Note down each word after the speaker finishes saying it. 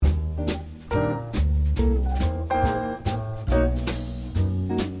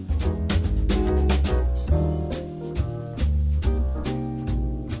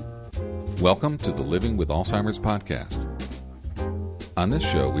Welcome to the Living with Alzheimer's podcast. On this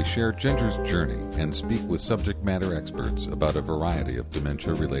show, we share Ginger's journey and speak with subject matter experts about a variety of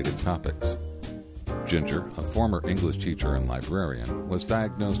dementia-related topics. Ginger, a former English teacher and librarian, was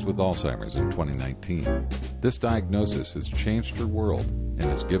diagnosed with Alzheimer's in 2019. This diagnosis has changed her world and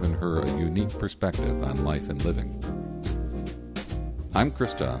has given her a unique perspective on life and living. I'm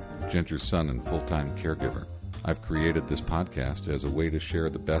Christoph, Ginger's son and full-time caregiver. I've created this podcast as a way to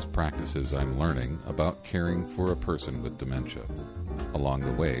share the best practices I'm learning about caring for a person with dementia. Along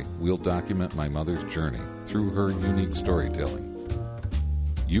the way, we'll document my mother's journey through her unique storytelling.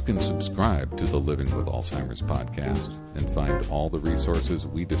 You can subscribe to the Living with Alzheimer's podcast and find all the resources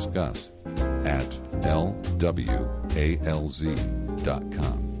we discuss at lwalz.com.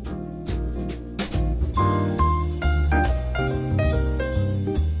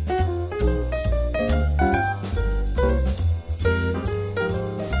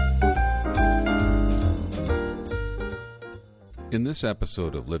 In this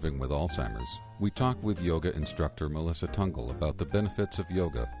episode of Living with Alzheimer's, we talk with yoga instructor Melissa Tungle about the benefits of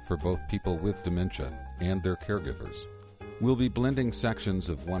yoga for both people with dementia and their caregivers. We'll be blending sections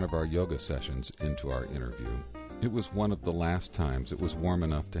of one of our yoga sessions into our interview. It was one of the last times it was warm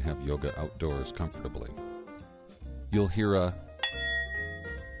enough to have yoga outdoors comfortably. You'll hear a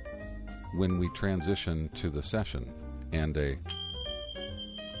when we transition to the session and a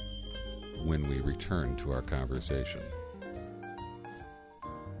when we return to our conversation.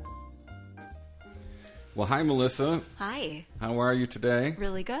 Well, hi, Melissa. Hi. How are you today?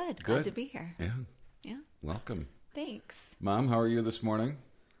 Really good. Glad to be here. Yeah. Welcome. Thanks. Mom, how are you this morning?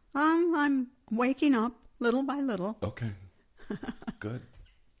 I'm waking up little by little. Okay. Good.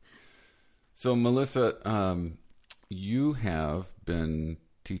 So, Melissa, you have been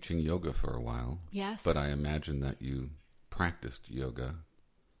teaching yoga for a while. Yes. But I imagine that you practiced yoga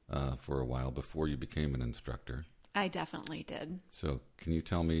for a while before you became an instructor. I definitely did. So can you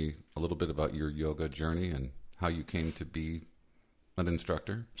tell me a little bit about your yoga journey and how you came to be an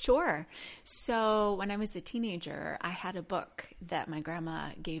instructor? Sure. So when I was a teenager, I had a book that my grandma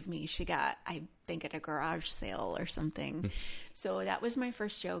gave me. She got, I think, at a garage sale or something. So that was my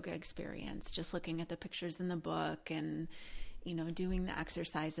first yoga experience, just looking at the pictures in the book and, doing the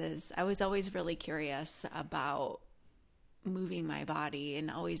exercises. I was always really curious about moving my body and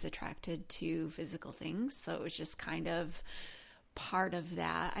always attracted to physical things. So it was just kind of part of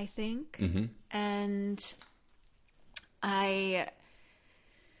that, I think. Mm-hmm. And I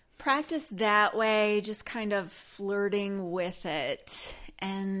practiced that way, just kind of flirting with it.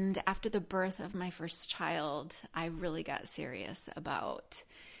 And after the birth of my first child, I really got serious about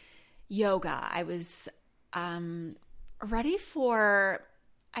yoga. I was ready for,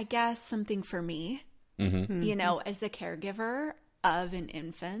 I guess, something for me. Mm-hmm. As a caregiver of an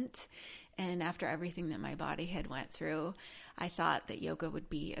infant, and after everything that my body had went through, I thought that yoga would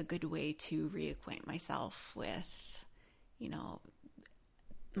be a good way to reacquaint myself with,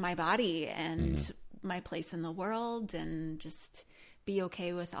 my body and my place in the world, and just be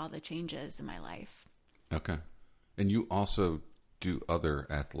okay with all the changes in my life. Okay. And you also do other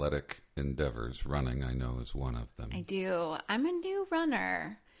athletic endeavors. Running, I know, is one of them. I do. I'm a new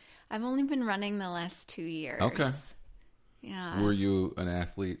runner. I've only been running the last 2 years. Okay. Yeah. Were you an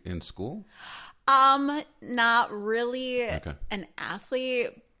athlete in school? Not really an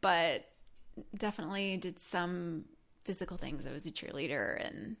athlete, but definitely did some physical things. I was a cheerleader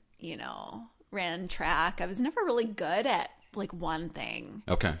and, ran track. I was never really good at one thing.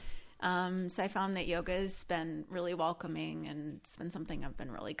 Okay. So I found that yoga has been really welcoming, and it's been something I've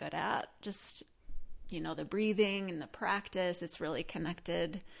been really good at. Just, the breathing and the practice, it's really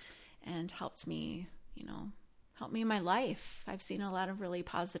connected and helped me, help me in my life. I've seen a lot of really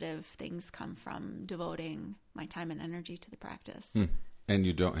positive things come from devoting my time and energy to the practice. And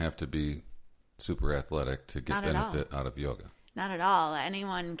you don't have to be super athletic to get benefit out of yoga. Not at all.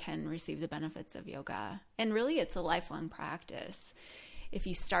 Anyone can receive the benefits of yoga. And really, it's a lifelong practice. If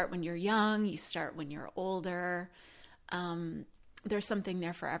you start when you're young, you start when you're older, there's something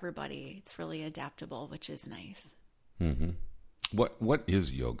there for everybody. It's really adaptable, which is nice. Mm-hmm. What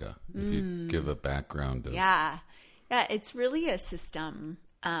is yoga? If you give a background of... Yeah, it's really a system.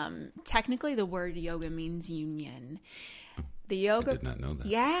 Technically, the word yoga means union. The yoga... I did not know that.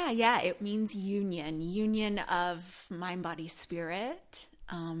 Yeah, it means union of mind, body, spirit.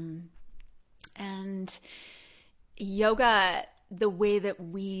 And yoga, the way that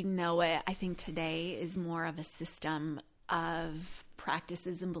we know it, I think today, is more of a system of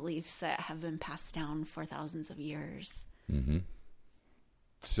practices and beliefs that have been passed down for thousands of years. Mm-hmm.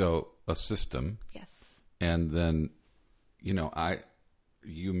 So a system. Yes. And then,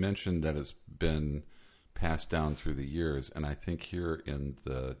 you mentioned that it's been passed down through the years, and I think here in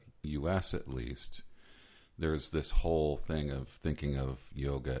the U.S. at least, there's this whole thing of thinking of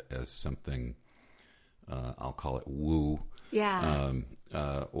yoga as something, I'll call it woo. Yeah.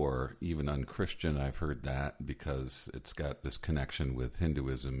 Or even unchristian. I've heard that because it's got this connection with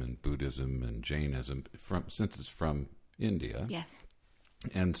Hinduism and Buddhism and Jainism since it's from India. Yes.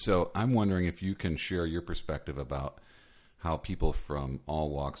 And so I'm wondering if you can share your perspective about how people from all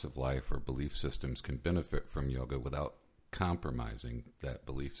walks of life or belief systems can benefit from yoga without compromising that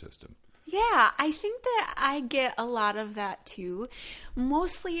belief system. Yeah, I think that I get a lot of that too.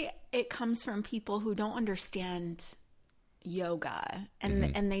 Mostly it comes from people who don't understand yoga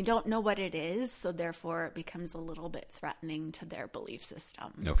and they don't know what it is, so therefore it becomes a little bit threatening to their belief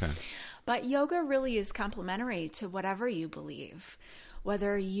system. Okay. But yoga really is complementary to whatever you believe.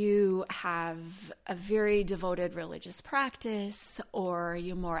 Whether you have a very devoted religious practice or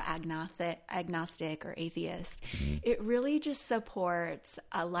you're more agnostic or atheist, it really just supports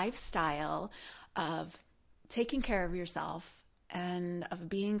a lifestyle of taking care of yourself and of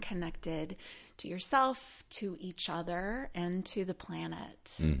being connected to yourself, to each other, and to the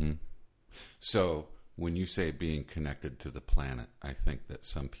planet. Mm-hmm. So when you say being connected to the planet, I think that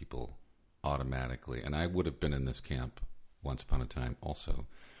some people automatically, and I would have been in this camp once upon a time also,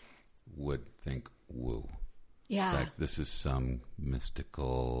 would think woo. Yeah. Like this is some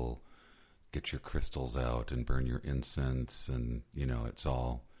mystical, get your crystals out and burn your incense, and, you know, it's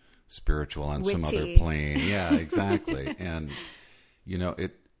all spiritual on witchy. Some other plane. Yeah, exactly. And, you know,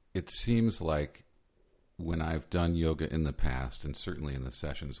 it seems like when I've done yoga in the past, and certainly in the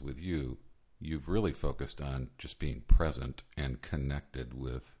sessions with you, you've really focused on just being present and connected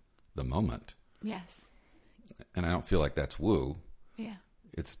with the moment. Yes. And I don't feel like that's woo. Yeah.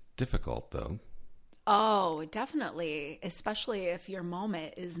 It's difficult, though. Oh, definitely. Especially if your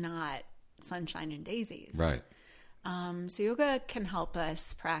moment is not sunshine and daisies. Right. So yoga can help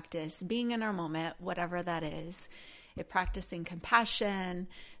us practice being in our moment, whatever that is. Practicing compassion,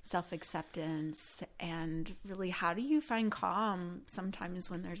 self-acceptance, and really how do you find calm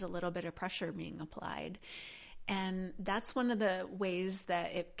sometimes when there's a little bit of pressure being applied. And that's one of the ways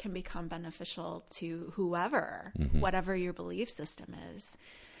that it can become beneficial to whoever, whatever your belief system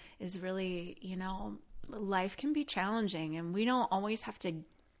is really, you know, life can be challenging and we don't always have to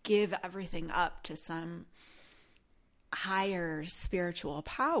give everything up to some higher spiritual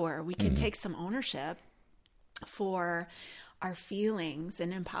power. We can take some ownership for our feelings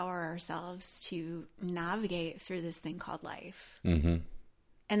and empower ourselves to navigate through this thing called life. Mm-hmm.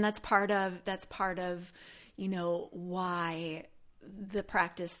 And that's part of, you know, why the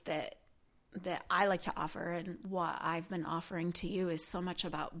practice that I like to offer and what I've been offering to you is so much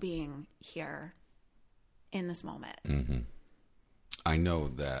about being here in this moment. Mm-hmm. I know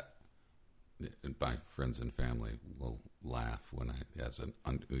that my friends and family will laugh when this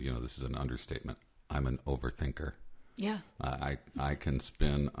is an understatement. I'm an overthinker. Yeah. I can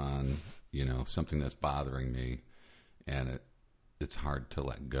spin on, you know, something that's bothering me, and it's hard to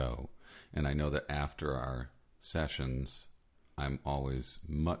let go. And I know that after our sessions, I'm always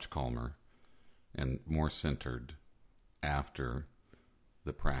much calmer and more centered after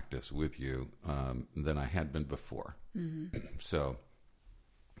the practice with you than I had been before. Mm-hmm. So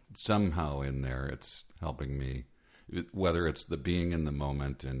somehow in there, it's helping me, whether it's the being in the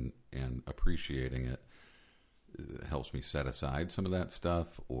moment and appreciating it, helps me set aside some of that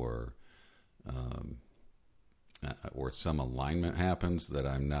stuff, or some alignment happens that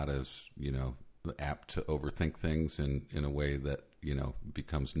I'm not as, you know, apt to overthink things in a way that, you know,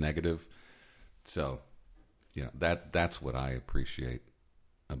 becomes negative. So, you know, that's what I appreciate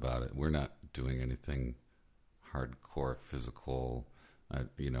about it. We're not doing anything hardcore physical.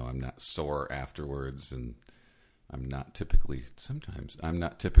 I'm not sore afterwards, and I'm not typically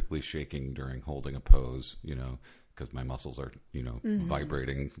shaking during holding a pose, you know, because my muscles are, you know,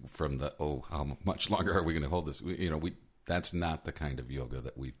 vibrating from how much longer are we going to hold this? That's not the kind of yoga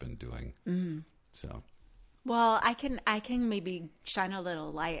that we've been doing. Mm-hmm. So, well, I can maybe shine a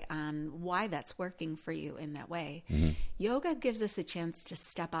little light on why that's working for you in that way. Mm-hmm. Yoga gives us a chance to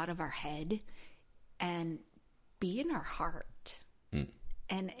step out of our head and be in our heart. Mm.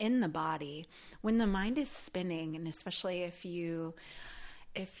 And in the body, when the mind is spinning, and especially if you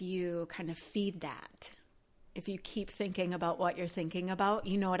kind of feed that, if you keep thinking about what you're thinking about,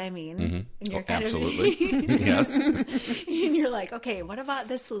 you know what I mean? Mm-hmm. And you're absolutely. Yes. And you're like, okay, what about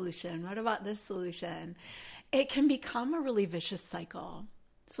this solution? What about this solution? It can become a really vicious cycle.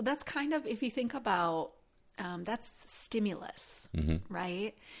 So that's kind of, if you think about, that's stimulus,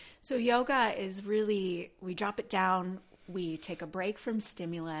 right? So yoga is really, we drop it down, we take a break from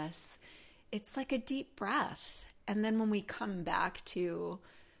stimulus. It's like a deep breath. And then when we come back to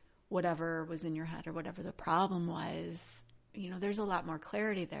whatever was in your head or whatever the problem was, there's a lot more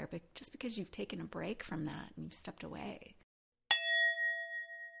clarity there, but just because you've taken a break from that and you've stepped away.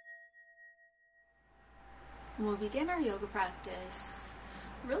 We'll begin our yoga practice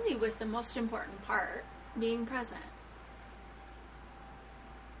really with the most important part, being present.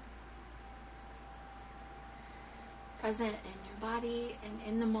 Present in your body and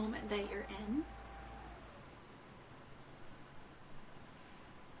in the moment that you're in.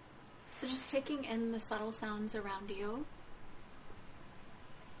 So just taking in the subtle sounds around you.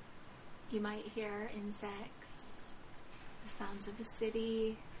 You might hear insects, the sounds of a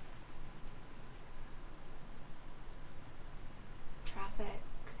city, traffic.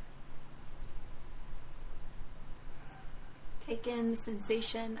 Take in the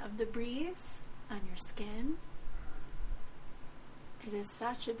sensation of the breeze on your skin. It is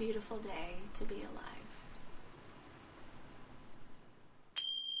such a beautiful day to be alive.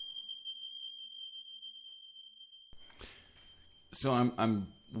 So I'm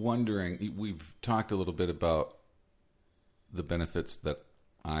wondering, we've talked a little bit about the benefits that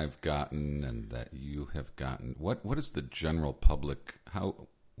I've gotten and that you have gotten. What is the general public,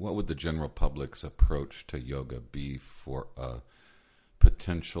 what would the general public's approach to yoga be for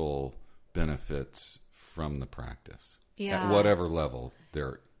potential benefits from the practice? Yeah. At whatever level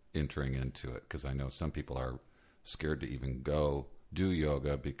they're entering into it. Because I know some people are scared to even go do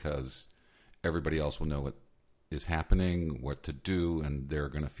yoga because everybody else will know what is happening, what to do, and they're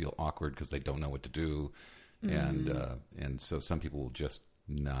going to feel awkward because they don't know what to do. And so some people will just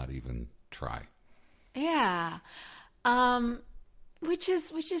not even try. Yeah. Which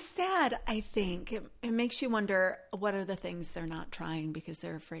is sad, I think. It makes you wonder, what are the things they're not trying because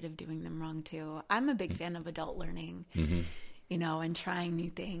they're afraid of doing them wrong too. I'm a big fan of adult learning, and trying new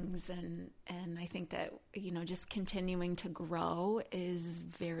things. And I think that, just continuing to grow is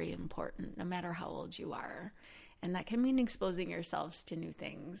very important, no matter how old you are. And that can mean exposing yourselves to new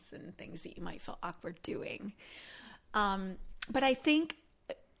things and things that you might feel awkward doing. But I think,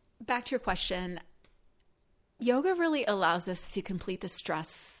 back to your question, yoga really allows us to complete the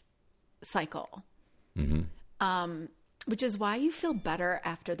stress cycle, which is why you feel better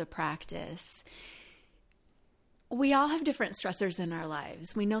after the practice. We all have different stressors in our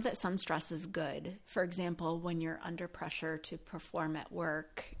lives. We know that some stress is good. For example, when you're under pressure to perform at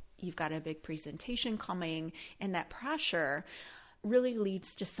work, you've got a big presentation coming, and that pressure really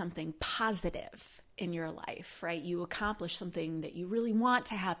leads to something positive in your life, right? You accomplish something that you really want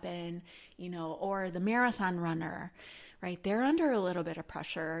to happen, or the marathon runner, right? They're under a little bit of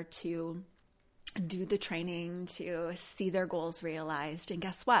pressure to do the training, to see their goals realized. And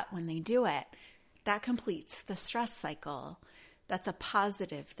guess what? When they do it, that completes the stress cycle. That's a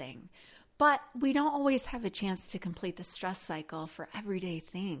positive thing. But we don't always have a chance to complete the stress cycle for everyday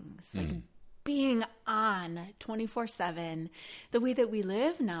things, like being on 24/7. The way that we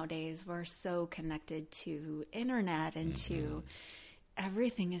live nowadays, we're so connected to internet and to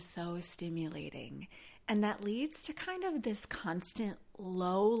everything is so stimulating. And that leads to kind of this constant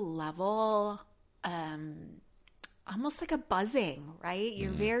low level, almost like a buzzing, right?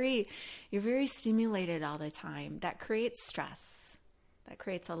 You're very stimulated all the time. That creates stress. That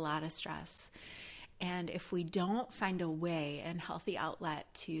creates a lot of stress. And if we don't find a way and healthy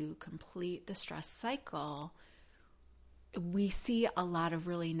outlet to complete the stress cycle, we see a lot of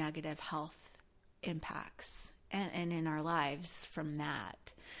really negative health impacts and in our lives from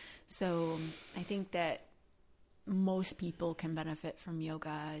that. So I think that most people can benefit from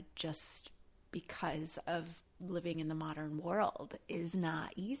yoga just because of living in the modern world is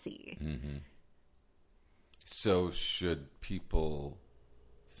not easy. So should people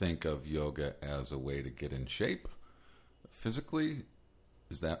think of yoga as a way to get in shape physically?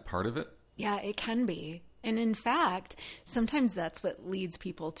 Is that part of it? Yeah, it can be. And in fact, sometimes that's what leads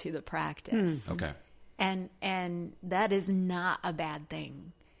people to the practice. Okay. And that is not a bad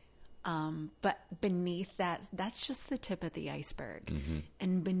thing. But beneath that, that's just the tip of the iceberg.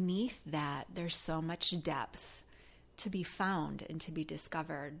 And beneath that, there's so much depth to be found and to be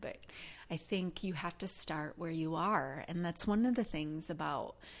discovered. But I think you have to start where you are. And that's one of the things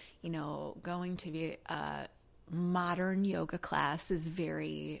about, going to be a modern yoga class is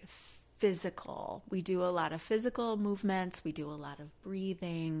very physical. We do a lot of physical movements. We do a lot of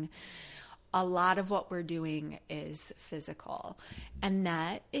breathing. A lot of what we're doing is physical. And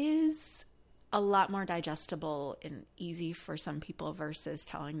that is a lot more digestible and easy for some people versus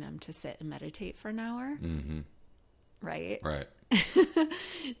telling them to sit and meditate for an hour. Right? Right.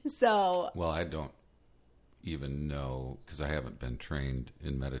 So. Well, I don't even know, because I haven't been trained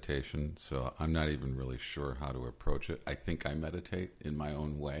in meditation, so I'm not even really sure how to approach it. I think I meditate in my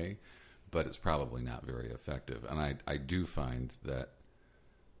own way, but it's probably not very effective. And I do find that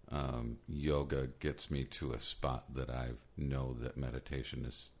yoga gets me to a spot that I know that meditation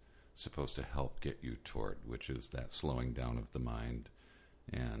is supposed to help get you toward, which is that slowing down of the mind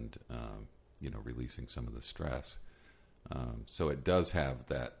and releasing some of the stress. So it does have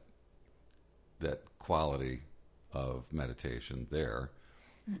that quality of meditation there,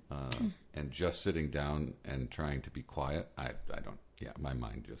 and just sitting down and trying to be quiet, I don't. Yeah, my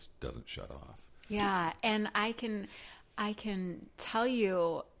mind just doesn't shut off. Yeah, and I can tell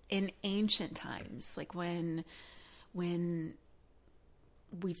you in ancient times, like when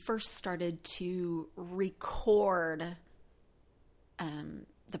we first started to record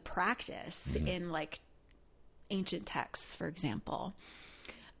the practice in like ancient texts, for example,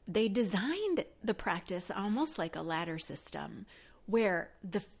 they designed the practice almost like a ladder system where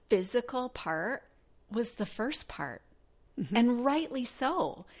the physical part was the first part. And rightly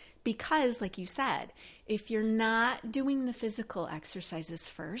so, because like you said, if you're not doing the physical exercises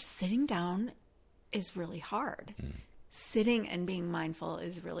first, sitting down is really hard. Sitting and being mindful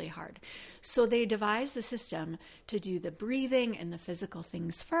is really hard. So they devised the system to do the breathing and the physical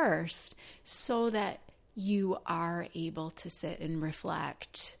things first so that you are able to sit and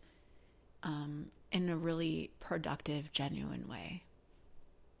reflect in a really productive, genuine way.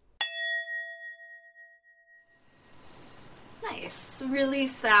 Nice.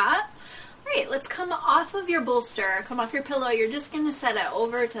 Release that. All right, let's come off of your bolster. Come off your pillow. You're just going to set it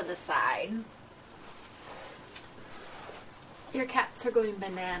over to the side. Your cats are going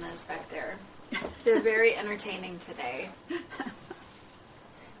bananas back there. They're very entertaining today.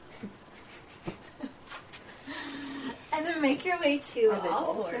 And then make your way to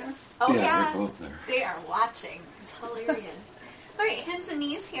all fours. Oh, yeah. They're both there. They are watching. It's hilarious. All right, hands and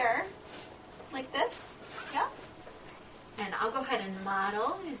knees here. Like this. Yep. And I'll go ahead and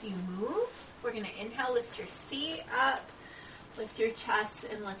model as you move. We're going to inhale, lift your seat up, lift your chest,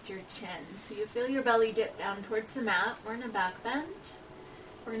 and lift your chin. So you feel your belly dip down towards the mat. We're in a back bend.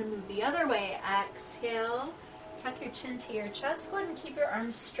 We're going to move the other way. Exhale. Tuck your chin to your chest. Go ahead and keep your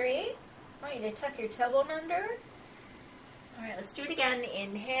arms straight. I want you to tuck your tailbone under. All right, let's do it again.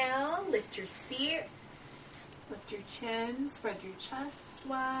 Inhale, lift your seat. Lift your chin, spread your chest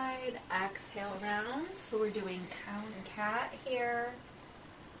wide, exhale round. So we're doing cow and cat here.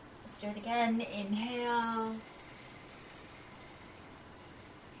 Let's do it again. Inhale.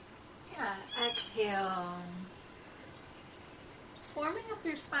 Yeah, exhale. Just warming up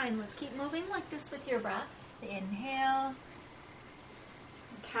your spine. Let's keep moving like this with your breath. Inhale.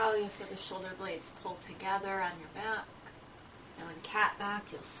 Cow, you'll feel the shoulder blades pull together on your back. Now in cat back,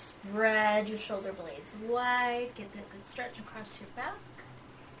 you'll spread your shoulder blades wide. Get that good stretch across your back.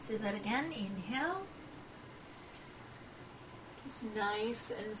 Let's do that again. Inhale. Just nice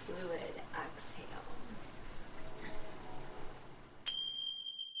and fluid. Exhale.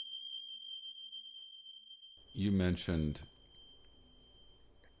 You mentioned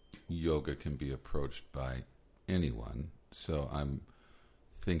yoga can be approached by anyone, so I'm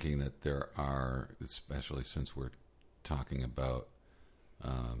thinking that there are, especially since we're talking about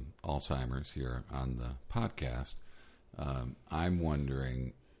Alzheimer's here on the podcast, I'm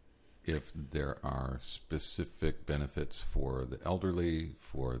wondering if there are specific benefits for the elderly,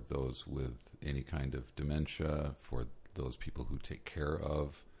 for those with any kind of dementia, for those people who take care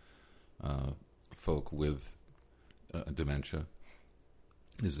of folk with dementia.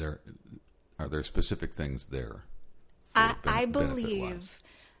 Are there specific things there? I believe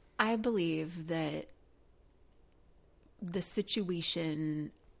that the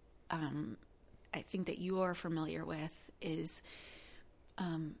situation I think that you are familiar with is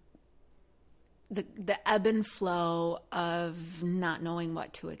the ebb and flow of not knowing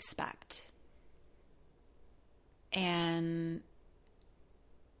what to expect. And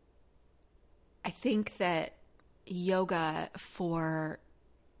I think that yoga for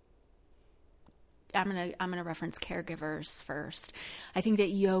I'm gonna reference caregivers first. I think that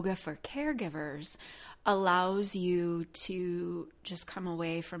yoga for caregivers allows you to just come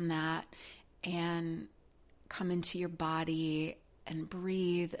away from that and come into your body and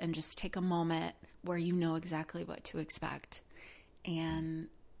breathe and just take a moment where you know exactly what to expect and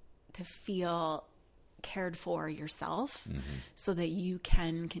to feel cared for yourself, so that you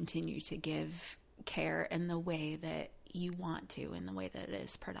can continue to give care in the way that you want to, in the way that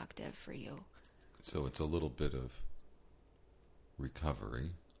is productive for you. So it's a little bit of recovery.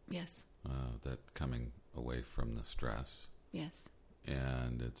 Yes. That coming away from the stress. Yes.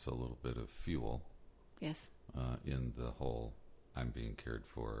 And it's a little bit of fuel. Yes. In the whole, I'm being cared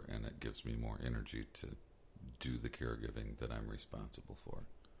for, and it gives me more energy to do the caregiving that I'm responsible for.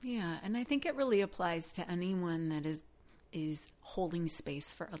 Yeah, and I think it really applies to anyone that is holding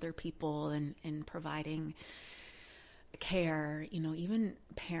space for other people and providing care, even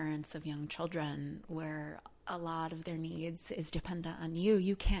parents of young children where a lot of their needs is dependent on you.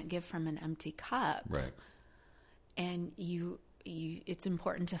 You can't give from an empty cup. Right. And it's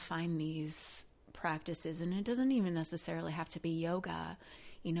important to find these practices, and it doesn't even necessarily have to be yoga.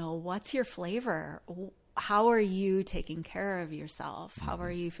 What's your flavor? How are you taking care of yourself? How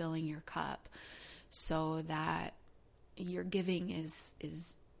are you filling your cup so that your giving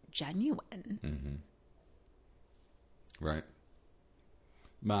is genuine? Mm-hmm. Right.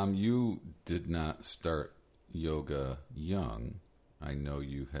 Mom, you did not start yoga young. I know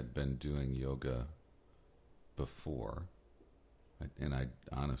you had been doing yoga before. And I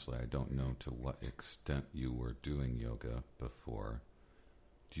honestly don't know to what extent you were doing yoga before.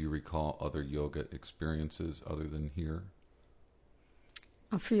 Do you recall other yoga experiences other than here?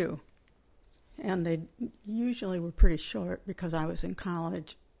 A few. And they usually were pretty short because I was in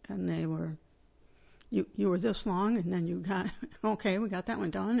college and they were, you were this long and then you got, okay, we got that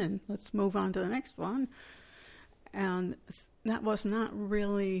one done and let's move on to the next one. And that was not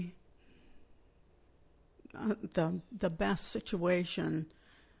really the best situation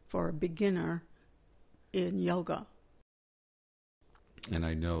for a beginner in yoga. And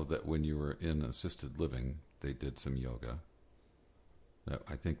I know that when you were in assisted living, they did some yoga.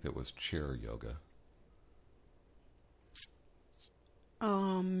 I think that was chair yoga.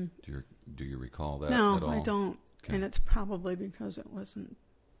 Do you recall that at all? No, I don't. Okay. And it's probably because it wasn't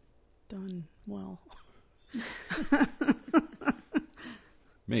done well.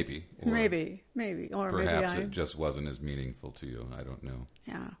 Maybe. Or perhaps it just wasn't as meaningful to you. I don't know.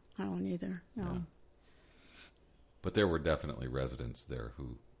 Yeah, I don't either. No. Yeah. But there were definitely residents there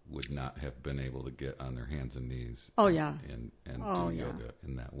who would not have been able to get on their hands and knees and do yoga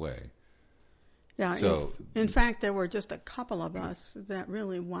in that way. Yeah, so, in fact, there were just a couple of us that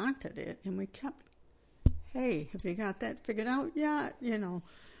really wanted it, and we kept, hey, have you got that figured out yet?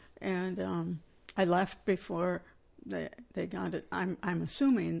 And I left before they got it. I'm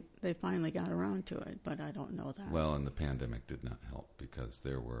assuming they finally got around to it, but I don't know that. Well, and the pandemic did not help because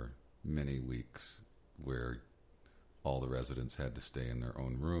there were many weeks where all the residents had to stay in their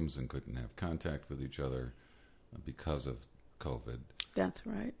own rooms and couldn't have contact with each other because of COVID. That's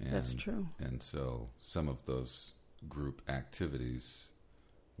right. That's true. And so some of those group activities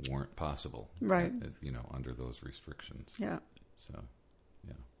weren't possible. Right. Under those restrictions. Yeah. So,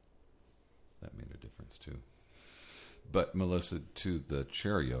 yeah, that made a difference too. But Melissa, to the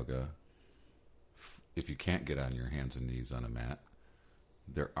chair yoga, if you can't get on your hands and knees on a mat,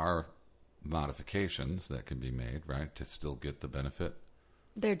 there are modifications that can be made, right, to still get the benefit?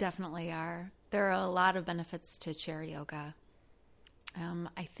 There definitely are. There are a lot of benefits to chair yoga.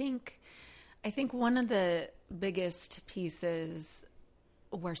 I think one of the biggest pieces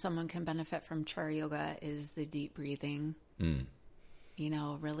where someone can benefit from chair yoga is the deep breathing.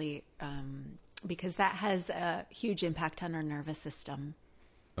 Really, because that has a huge impact on our nervous system.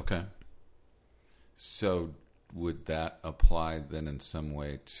 Okay. So would that apply then in some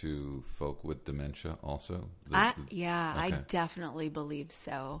way to folk with dementia also? Okay. I definitely believe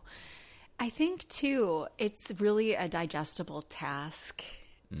so. I think, too, it's really a digestible task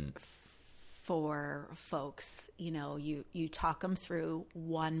for folks. You talk them through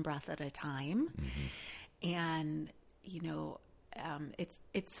one breath at a time. Mm-hmm. And,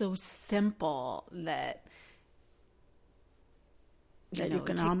 it's so simple that you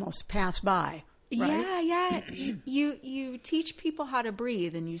can almost pass by. Right? Yeah. You teach people how to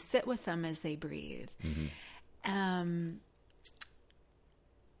breathe, and you sit with them as they breathe. Mm-hmm.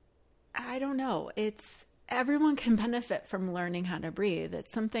 I don't know. Everyone can benefit from learning how to breathe. It's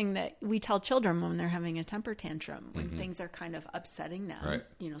something that we tell children when they're having a temper tantrum, when things are kind of upsetting them. Right.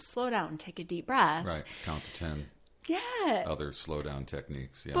 Slow down, take a deep breath. Right. Count to 10. Yeah. Other slow down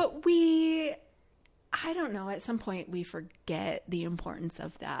techniques. Yeah. But I don't know, at some point we forget the importance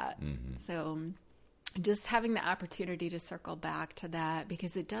of that. Mm-hmm. So just having the opportunity to circle back to that,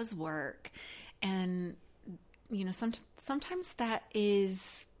 because it does work. And, sometimes that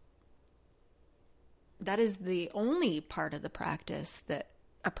is the only part of the practice that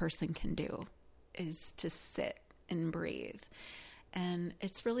a person can do, is to sit and breathe. And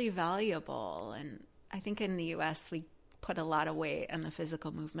it's really valuable. And I think in the U.S. we put a lot of weight on the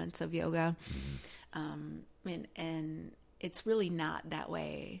physical movements of yoga. Mm-hmm. And it's really not that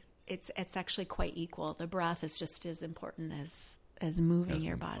way. It's actually quite equal. The breath is just as important as moving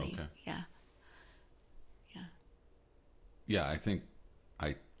your body. Okay. Yeah. Yeah, I think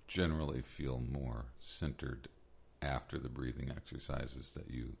I generally feel more centered after the breathing exercises that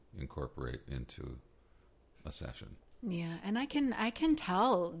you incorporate into a session. Yeah, and I can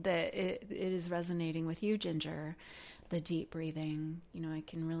tell that it is resonating with you, Ginger, the deep breathing. I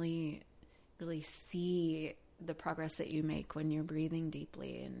can really see the progress that you make when you're breathing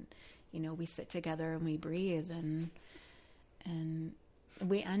deeply. And, we sit together and we breathe and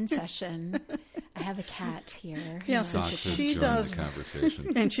we end session. I have a cat here. Yeah, she does the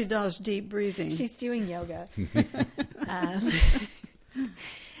conversation. And she does deep breathing. She's doing yoga.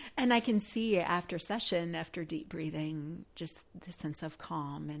 And I can see after session, after deep breathing, just the sense of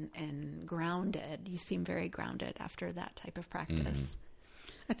calm and grounded. You seem very grounded after that type of practice.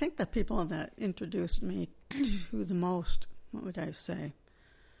 I think the people that introduced me to the most, what would I say?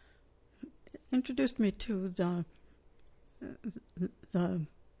 Introduced me to the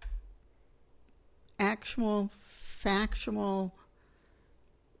actual, factual,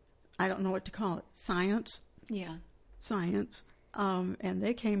 I don't know what to call it, science. Yeah. Science. And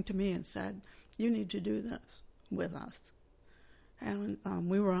they came to me and said, you need to do this with us. And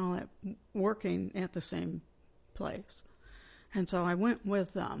we were all working at the same place. And so I went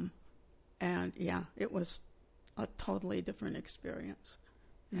with them. And, yeah, it was a totally different experience.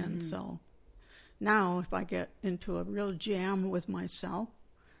 Mm-hmm. And so now if I get into a real jam with myself,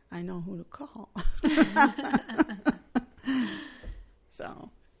 I know who to call.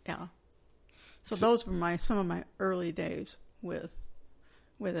 So, yeah. So those were some of my early days with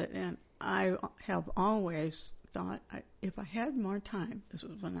it, and I have always thought if I had more time, this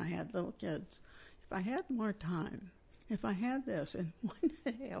was when I had little kids, if I had more time, if I had this, and one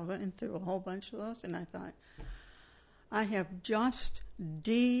day I went through a whole bunch of those, and I thought, I have just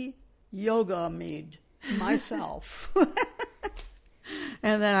de-yoga-me'd myself.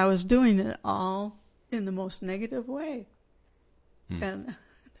 And that I was doing it all in the most negative way. And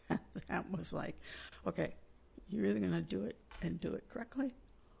that was like, okay, you're either going to do it and do it correctly,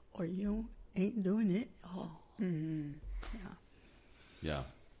 or you ain't doing it at all. Mm-hmm. Yeah. Yeah.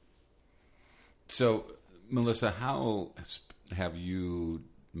 So, Melissa, how have you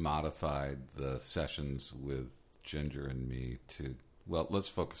modified the sessions with Ginger and me to, well, let's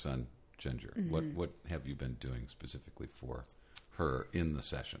focus on Ginger. Mm-hmm. What have you been doing specifically for her in the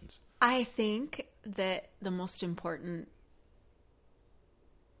sessions? I think that the most important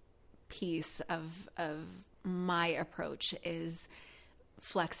piece of my approach is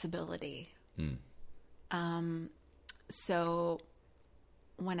flexibility. So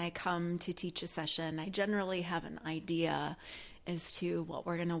when I come to teach a session, I generally have an idea as to what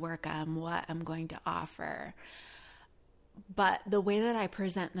we're going to work on, what I'm going to offer. But the way that I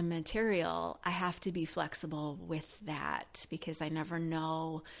present the material, I have to be flexible with that because I never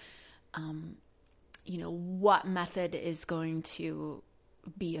know, what method is going to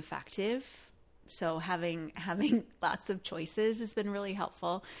be effective. So having lots of choices has been really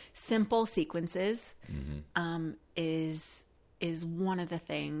helpful. Simple sequences is one of the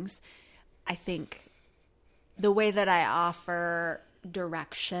things. I think the way that I offer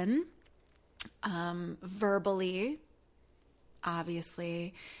direction, verbally,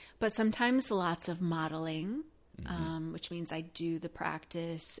 obviously, but sometimes lots of modeling, which means I do the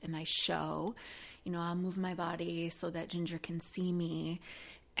practice and I show. I'll move my body so that Ginger can see me,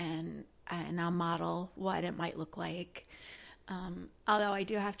 and I'll model what it might look like. Although I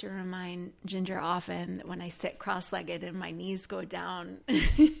do have to remind Ginger often that when I sit cross-legged and my knees go down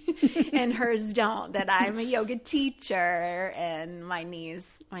and hers don't, that I'm a yoga teacher and my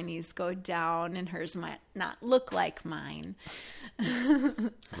knees go down and hers might not look like mine.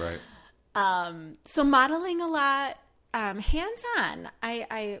 Right. So modeling a lot, hands-on.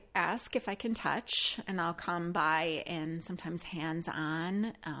 I ask if I can touch, and I'll come by and sometimes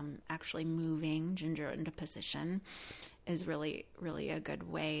hands-on, actually moving Ginger into position is really, really a good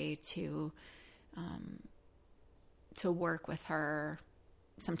way to work with her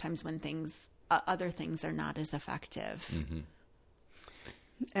sometimes when other things are not as effective.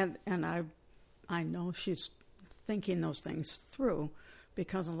 And I know she's thinking those things through,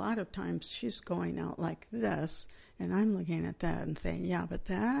 because a lot of times she's going out like this, and I'm looking at that and saying, yeah, but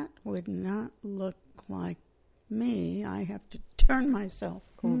that would not look like me. I have to turn myself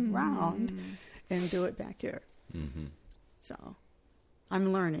around and do it back here. Mm-hmm. So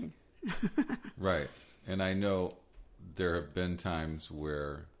I'm learning. Right. And I know there have been times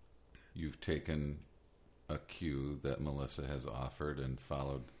where you've taken a cue that Melissa has offered and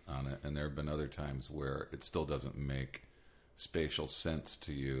followed on it, and there have been other times where it still doesn't make spatial sense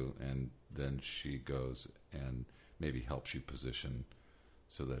to you, and then she goes and maybe helps you position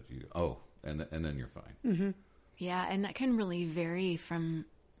so that you and then you're fine. Mm-hmm. Yeah, and that can really vary from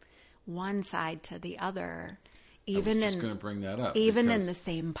one side to the other, even I was just going to bring that up. Even in the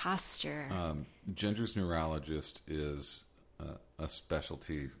same posture. Ginger's neurologist is a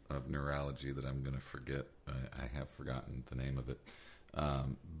specialty of neurology that I'm going to forget. I have forgotten the name of it.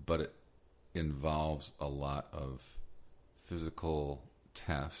 But it involves a lot of physical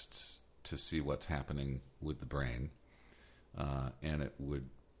tests to see what's happening with the brain. And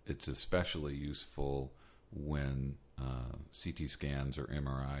it's especially useful when CT scans or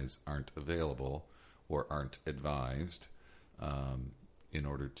MRIs aren't available or aren't advised in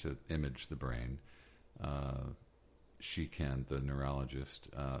order to image the brain. The neurologist,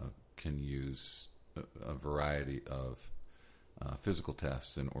 can use a variety of physical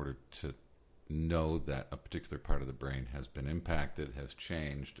tests in order to know that a particular part of the brain has been impacted, has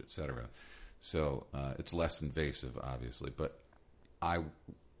changed, etc. So it's less invasive, obviously, but I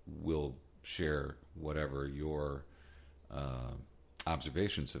will share whatever your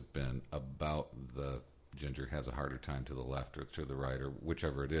observations have been about the Ginger has a harder time to the left or to the right or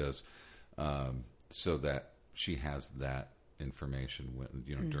whichever it is, so that she has that information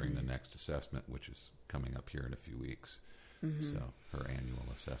during the next assessment, which is coming up here in a few weeks. So her annual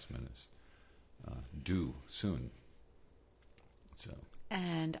assessment is due soon.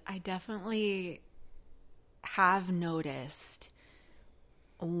 And I definitely have noticed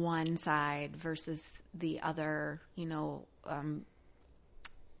one side versus the other.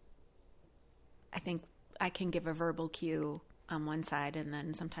 I think I can give a verbal cue on one side, and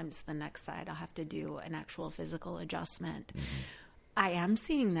then sometimes the next side I'll have to do an actual physical adjustment. I am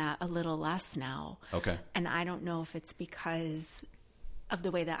seeing that a little less now. Okay. And I don't know if it's because of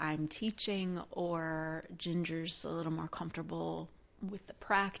the way that I'm teaching, or Ginger's a little more comfortable with the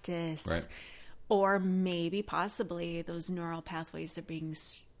practice. Right. Or maybe possibly those neural pathways are being,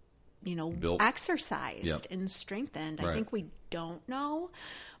 built, exercised and strengthened. Right. I think we don't know.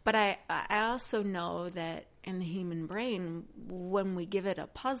 But I also know that in the human brain, when we give it a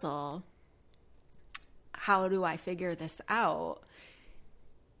puzzle, how do I figure this out?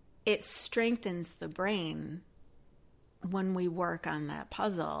 It strengthens the brain when we work on that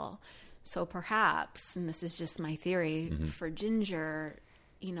puzzle. So perhaps, and this is just my theory, for Ginger,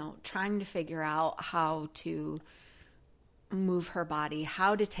 trying to figure out how to move her body,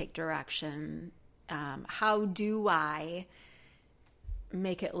 how to take direction, how do I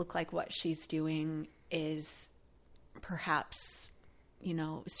make it look like what she's doing is perhaps,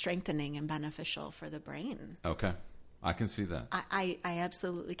 strengthening and beneficial for the brain. Okay. I can see that. I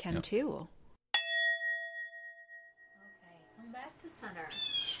absolutely can too. Okay, come back to center.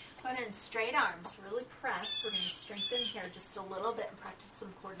 Go ahead and straight arms, really press. We're going to strengthen here just a little bit and practice some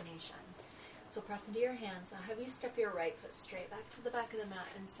coordination. So press into your hands. Now have you step your right foot straight back to the back of the mat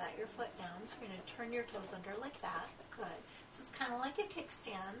and set your foot down. So we're going to turn your toes under like that. Good. So it's kind of like a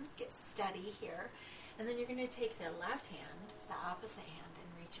kickstand. Get steady here. And then you're going to take the left hand, the opposite hand, and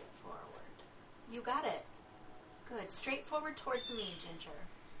reach it forward. You got it. Good. Straight forward towards me, Ginger.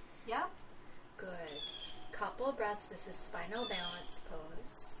 Yep. Good. Couple breaths. This is spinal balance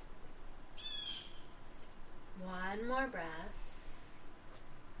pose. One more breath.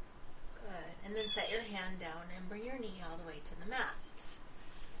 Good. And then set your hand down and bring your knee all the way to the mat.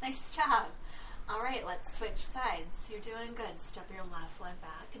 Nice job. All right, let's switch sides. You're doing good. Step your left leg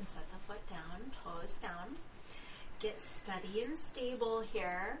back and set the foot down, toes down. Get steady and stable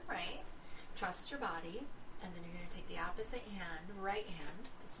here, right? Trust your body. And then you're going to take the opposite hand, right hand,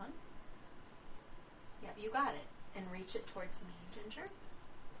 this one. Yep, you got it. And reach it towards me, Ginger.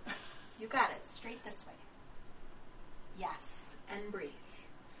 You got it. Straight this way. Yes. And breathe.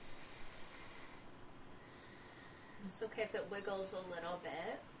 It's okay if it wiggles a little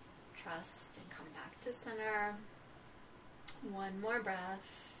bit. Trust and come back to center. One more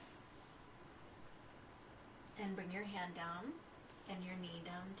breath. And bring your hand down and your knee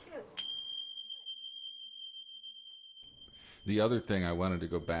down too. The other thing I wanted to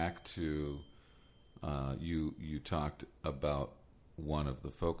go back to, you talked about one of the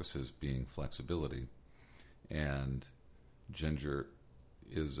focuses being flexibility, and Ginger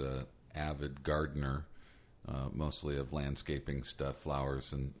is a avid gardener, mostly of landscaping stuff,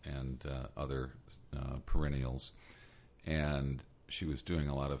 flowers and other perennials, and she was doing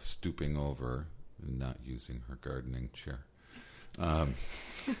a lot of stooping over and not using her gardening chair.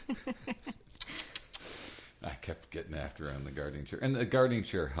 I kept getting after her on the gardening chair. And the gardening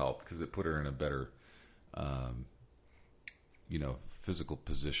chair helped because it put her in a better, physical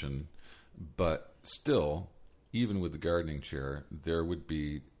position. But still, even with the gardening chair, there would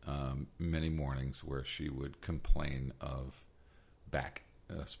be many mornings where she would complain of back,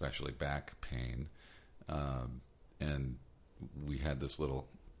 especially back pain. and we had this little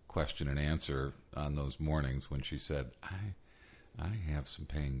question and answer on those mornings when she said, I have some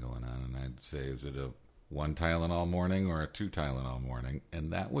pain going on, and I'd say, is it a 1 Tylenol morning or a 2 Tylenol morning?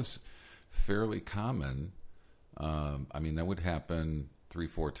 And that was fairly common. I mean, that would happen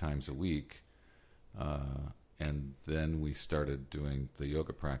 3-4 times a week. And then we started doing the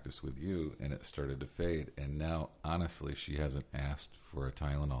yoga practice with you, and it started to fade. And now, honestly, she hasn't asked for a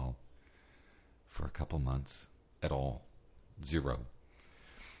Tylenol for a couple months at all. 0.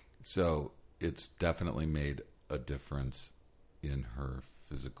 So it's definitely made a difference in her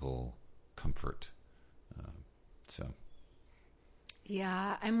physical comfort.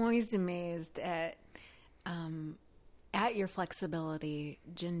 Yeah, I'm always amazed at your flexibility,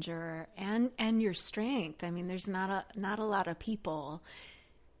 Ginger, and your strength. I mean, there's not a lot of people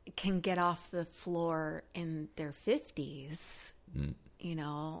can get off the floor in their 50s, you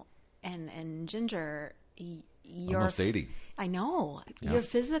know, and Ginger, you're almost 80. I know. Yeah. Your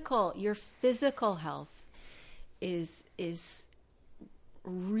physical health is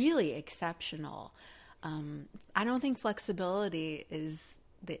really exceptional. I don't think flexibility is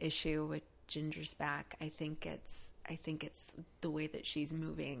the issue with Ginger's back. I think it's the way that she's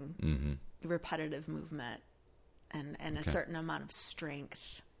moving, repetitive movement, and a certain amount of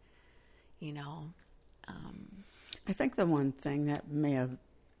strength. You know, I think the one thing that may have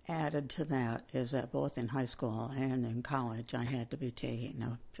added to that is that both in high school and in college, I had to be taking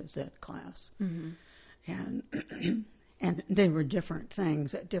a phys ed class, and and they were different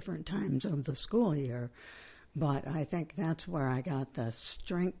things at different times of the school year. But I think that's where I got the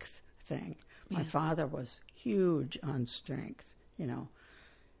strength thing. My father was huge on strength. You know,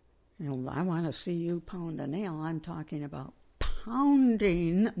 I want to see you pound a nail. I'm talking about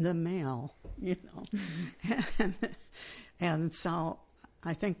pounding the nail. You know, and so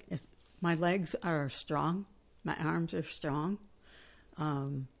I think my legs are strong, my arms are strong,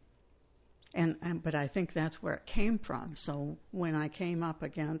 but I think that's where it came from. So when I came up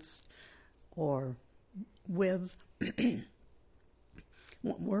against or with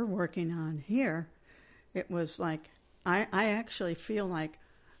what we're working on here, it was like I actually feel like,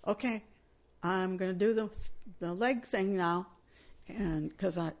 okay, I'm going to do the leg thing now, and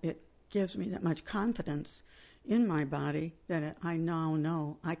because it gives me that much confidence in my body that I now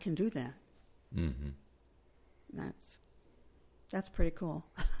know I can do that. That's pretty cool.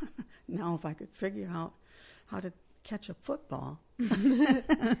 Now if I could figure out how to catch a football.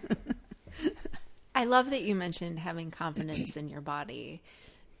 I love that you mentioned having confidence in your body.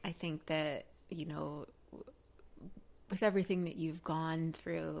 I think that, you know, with everything that you've gone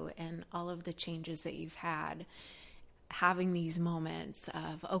through and all of the changes that you've had, having these moments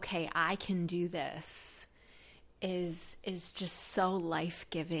of, okay, I can do this is just so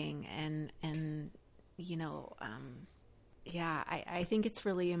life-giving and you know, I think it's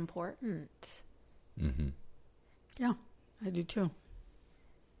really important. Yeah, I do too.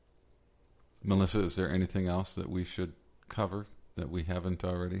 Melissa, is there anything else that we should cover that we haven't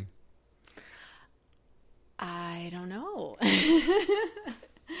already? I don't know.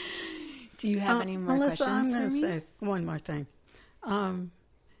 Do you have any more Melissa, questions I'm for me? going to say one more thing.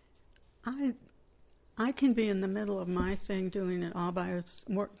 I can be in the middle of my thing doing it all by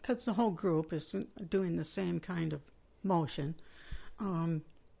itself, because the whole group is doing the same kind of motion. And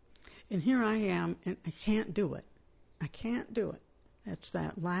here I am, and I can't do it. I can't do it. It's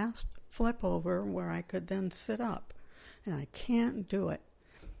that last flip over where I could then sit up, and I can't do it.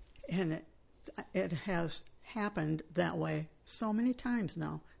 And it has happened that way so many times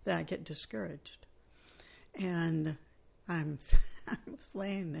now that I get discouraged. And I was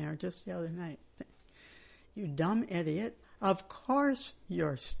laying there just the other night. You dumb idiot. Of course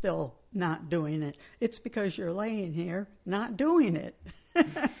you're still not doing it. It's because you're laying here not doing it.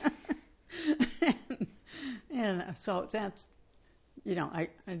 and so that's, you know, I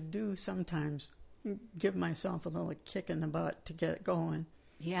do sometimes give myself a little kick in the butt to get it going.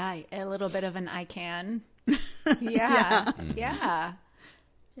 Yeah, a little bit of an I can. Yeah. Yeah.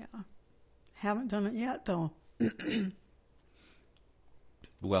 Haven't done it yet, though.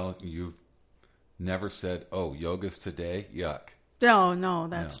 Well, you've never said, oh, yoga's today? Yuck. No,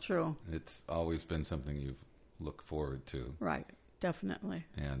 that's true. It's always been something you've looked forward to. Right, definitely.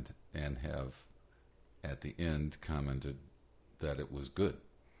 And have, at the end, commented that it was good.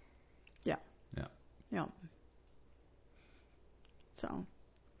 Yeah. So,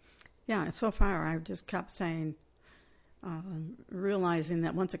 so far I've just kept saying, realizing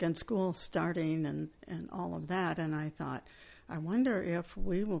that once again school's starting and all of that, and I thought, I wonder if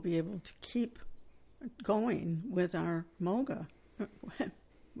we will be able to keep going with our MOGA,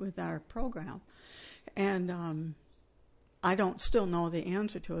 with our program. And I don't still know the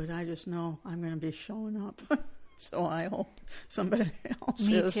answer to it. I just know I'm going to be showing up. So I hope somebody else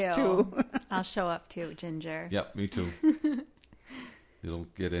is too. I'll show up too, Ginger. Yep, me too. It'll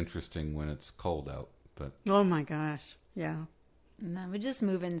get interesting when it's cold out, but oh my gosh, yeah. No, we just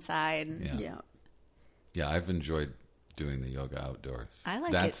move inside. Yeah. I've enjoyed doing the yoga outdoors. I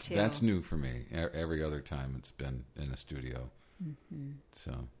like it too. That's new for me. Every other time it's been in a studio. Mm-hmm.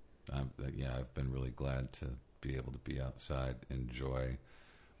 So, I've been really glad to be able to be outside, enjoy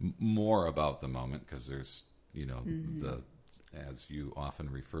more about the moment, because there's, the, as you often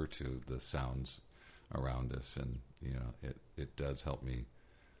refer to, the sounds around us, and it does help me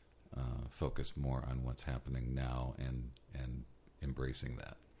focus more on what's happening now and embracing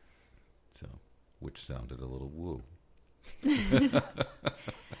that. So, which sounded a little woo.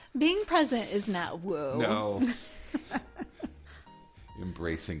 Being present is not woo. No.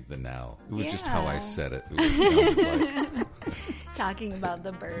 Embracing the now. It was just how I said it. It sounded like talking about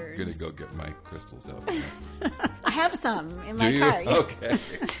the birds. I'm going to go get my crystals out. I have some in my Do you? car. Okay.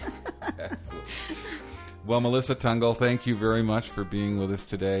 Excellent. Well, Melissa Tungle, thank you very much for being with us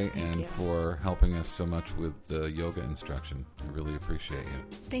today and for helping us so much with the yoga instruction. I really appreciate you.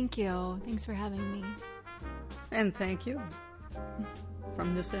 Thank you. Thanks for having me. And thank you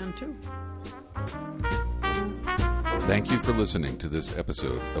from this end, too. Thank you for listening to this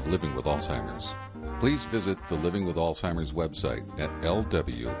episode of Living with Alzheimer's. Please visit the Living with Alzheimer's website at lwalz.com,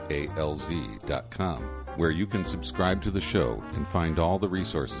 where you can subscribe to the show and find all the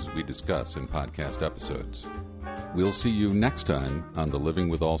resources we discuss in podcast episodes. We'll see you next time on the Living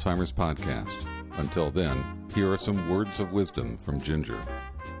with Alzheimer's podcast. Until then, here are some words of wisdom from Ginger.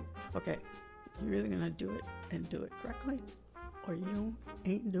 Okay, you're either going to do it and do it correctly, or you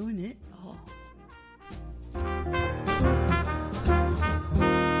ain't doing it at all.